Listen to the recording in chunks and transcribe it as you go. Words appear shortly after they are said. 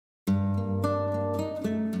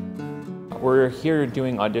We're here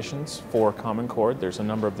doing auditions for Common Chord. There's a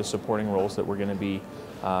number of the supporting roles that we're going to be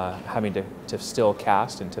having to still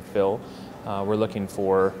cast and to fill. We're looking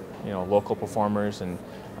for local performers and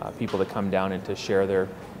people to come down and to share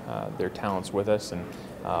their talents with us, and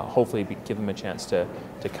hopefully give them a chance to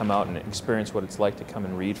come out and experience what it's like to come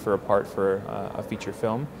and read for a part for a feature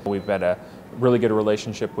film. We've had a really good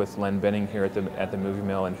relationship with Len Benning here at the Movie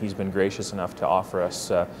Mill, and he's been gracious enough to offer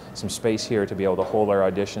us some space here to be able to hold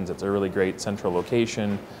our auditions. It's a really great central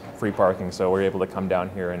location, free parking, so we're able to come down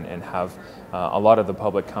here and have a lot of the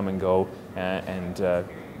public come and go and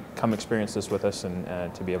come experience this with us,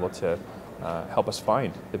 and to be able to help us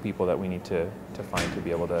find the people that we need to find to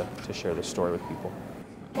be able to share this story with people.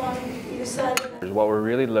 What we're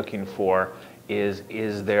really looking for is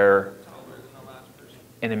there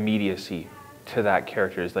an immediacy to that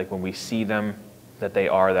character? Is like when we see them, that they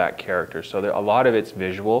are that character. So a lot of it's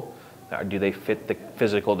visual. Do they fit the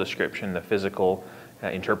physical description, the physical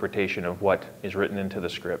interpretation of what is written into the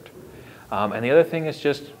script? And the other thing is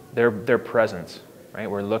just their presence, right?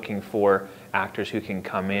 We're looking for actors who can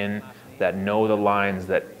come in, that know the lines,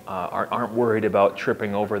 that aren't worried about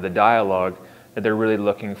tripping over the dialogue, that they're really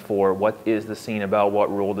looking for what is the scene about, what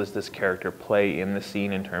role does this character play in the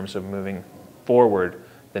scene in terms of moving forward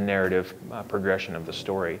the narrative progression of the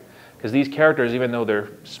story. Because these characters, even though they're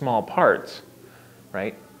small parts,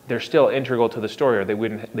 right, they're still integral to the story, or they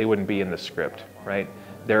wouldn't be in the script, right?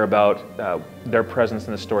 They're about, their presence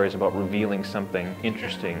in the story is about revealing something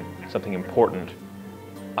interesting, something important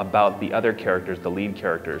about the other characters, the lead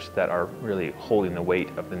characters, that are really holding the weight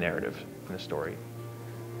of the narrative in the story.